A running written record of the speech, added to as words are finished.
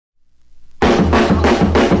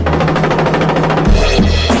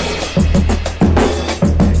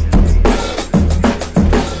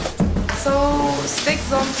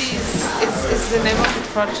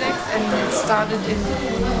project, and it started in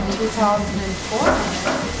 2004.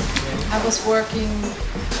 I was working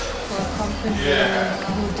for a company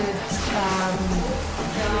who did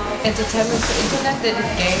entertainment for internet. They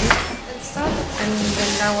did games and stuff, and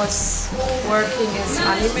then I was working as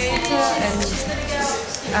animator, and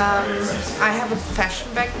I have a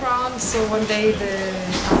fashion background, so one day the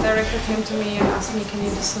art director came to me and asked me, can you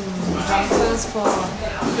do some jumpers for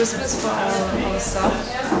Christmas for our stuff?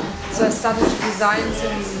 So I started to design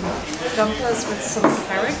some jumpers with some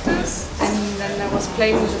characters, and then I was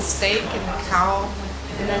playing with a steak and a cow,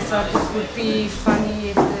 and I thought it would be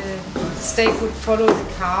funny if the steak would follow the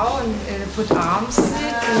cow and put arms in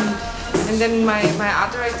it. And then my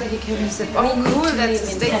art director, he came and said, oh cool, that's a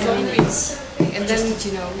steak zombie. And then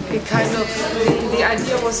it kind of, the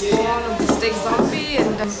idea was born of the steak zombie,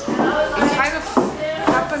 and it kind of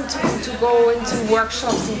happened to go into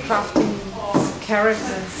workshops and crafting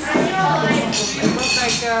characters. It was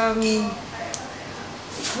like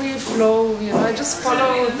free flow, I just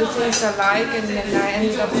follow the things I like, and then I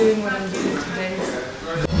ended up doing what I'm doing today.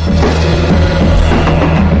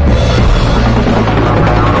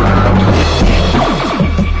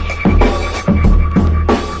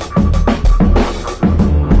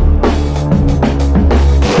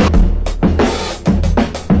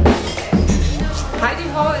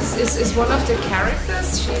 Is one of the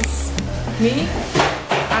characters. She's me,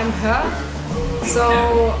 I'm her. So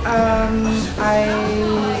I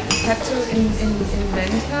had to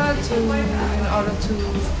invent her in order to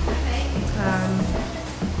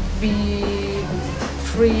be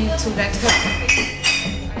free to let her do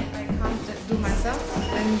things I can't do myself.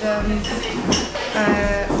 And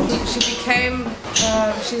she became,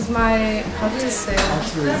 she's my, how do you say,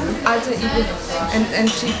 alter ego. And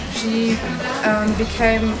she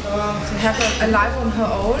became to have a life on her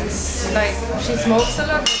own. Like, she smokes a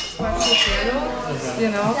lot, that's why she's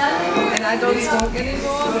yellow, and I don't smoke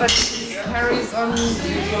anymore, but she carries on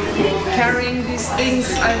carrying these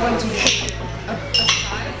things I want to put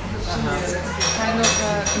aside. She's kind of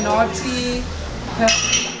a naughty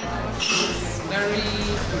person. She's very,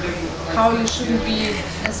 how you shouldn't be,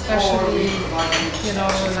 especially,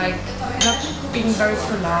 like not being very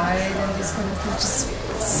polite and this kind of thing. Just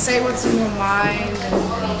say what's in your mind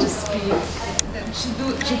and just be.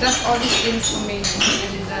 She does all these things for me,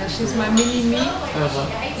 and she's my mini me,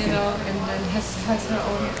 and then has her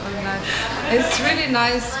own life. It's really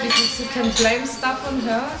nice because you can blame stuff on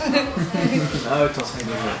her. Oh, it was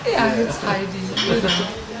Heidi. Yeah, it's Heidi.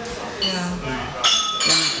 Yeah.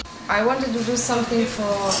 I wanted to do something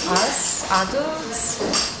for us adults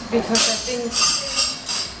because I think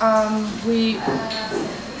we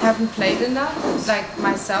haven't played enough. Like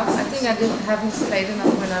myself, I think I haven't played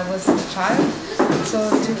enough when I was a child. So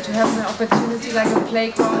to have an opportunity like a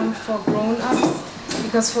playground for grown-ups,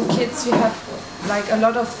 because for kids you have like a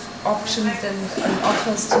lot of options and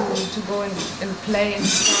offers to go and play and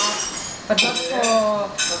start. But not for,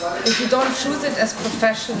 if you don't choose it as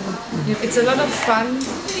profession. It's a lot of fun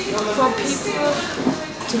for people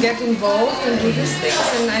to get involved and do these things.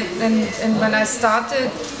 And when I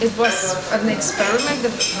started, it was an experiment.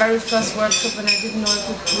 The very first workshop, when I didn't know if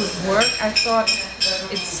it would work, I thought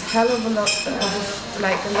it's hell of a lot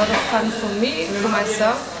of fun for me, for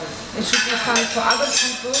myself. It should be fun for other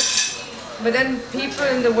people. But then people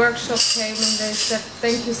in the workshop came and they said,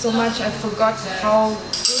 thank you so much, I forgot how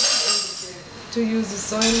good to use a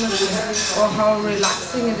sewing machine, or how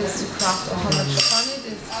relaxing it is to craft, or how much fun it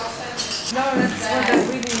is. No, that's what I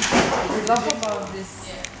really love about this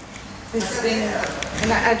thing. And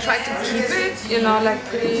I try to keep it, like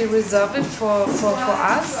pretty reserved for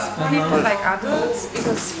us, people like adults,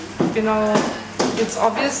 because, it's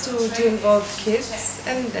obvious to involve kids,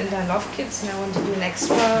 and I love kids, and I want to do an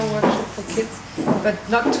extra workshop for kids, but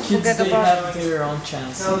not to forget about... Kids, they have their own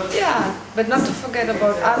chance. Yeah, but not to forget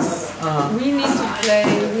about us. We need to play,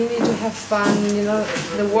 we need to have fun,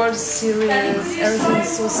 the world is serious, everything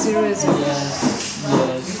is so serious. Yes. You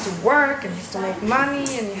have to work, and you have to make money,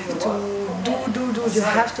 and you have to do. You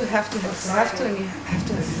have to, and you have to have fun, you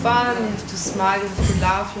have to smile, you have to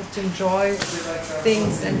laugh, you have to enjoy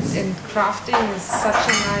things, and crafting is such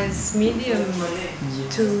a nice medium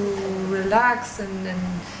to relax and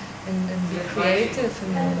be creative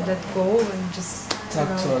and let go and just talk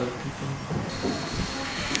to other people.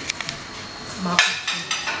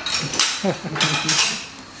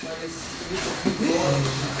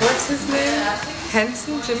 What's his name?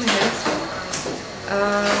 Henson, Jim Henson.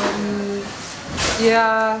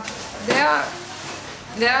 Yeah,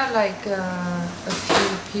 there are like a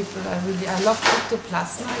few people I love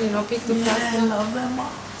Pictoplasma. You know Pictoplasma? Yeah, I love them.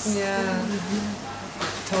 Yeah.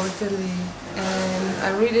 totally. And I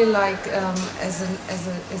really like as a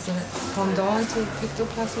pendant to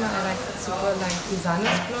Pictoplasma, I like super like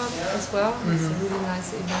Designer's Club as well. It's a really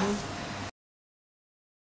nice event.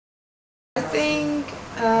 I think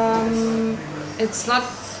it's not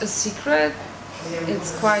a secret.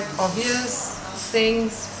 It's quite obvious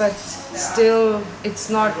things, but still, it's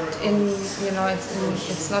not in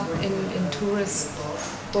it's not in tourist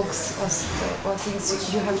books or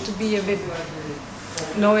things. You have to be a bit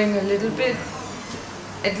knowing a little bit.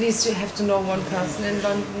 At least you have to know one person in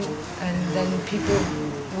London, and then people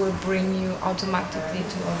will bring you automatically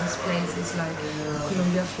to all these places like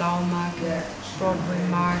Columbia Flower Market, Broadway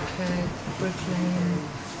Market, Brick Lane.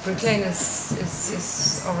 Brick Lane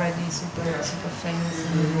is already super famous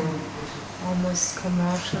and almost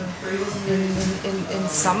commercial. In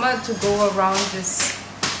summer, to go around these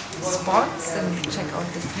spots and check out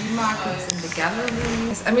the flea markets and the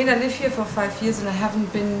galleries. I mean, I live here for 5 years and I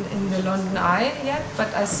haven't been in the London Eye yet,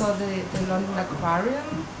 but I saw the London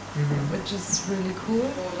Aquarium, which is a really cool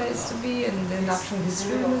place to be, and the Natural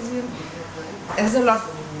History Museum. There's a lot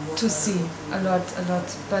to see, a lot.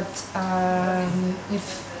 But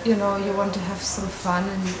if you want to have some fun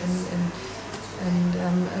and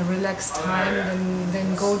a relaxed time,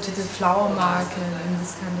 then go to the flower market and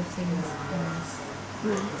this kind of things.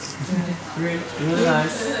 Really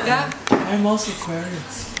nice. Yeah. I'm also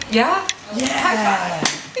Aquarius. Yeah? Yeah!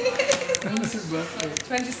 When is your birthday?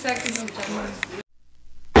 22nd of January.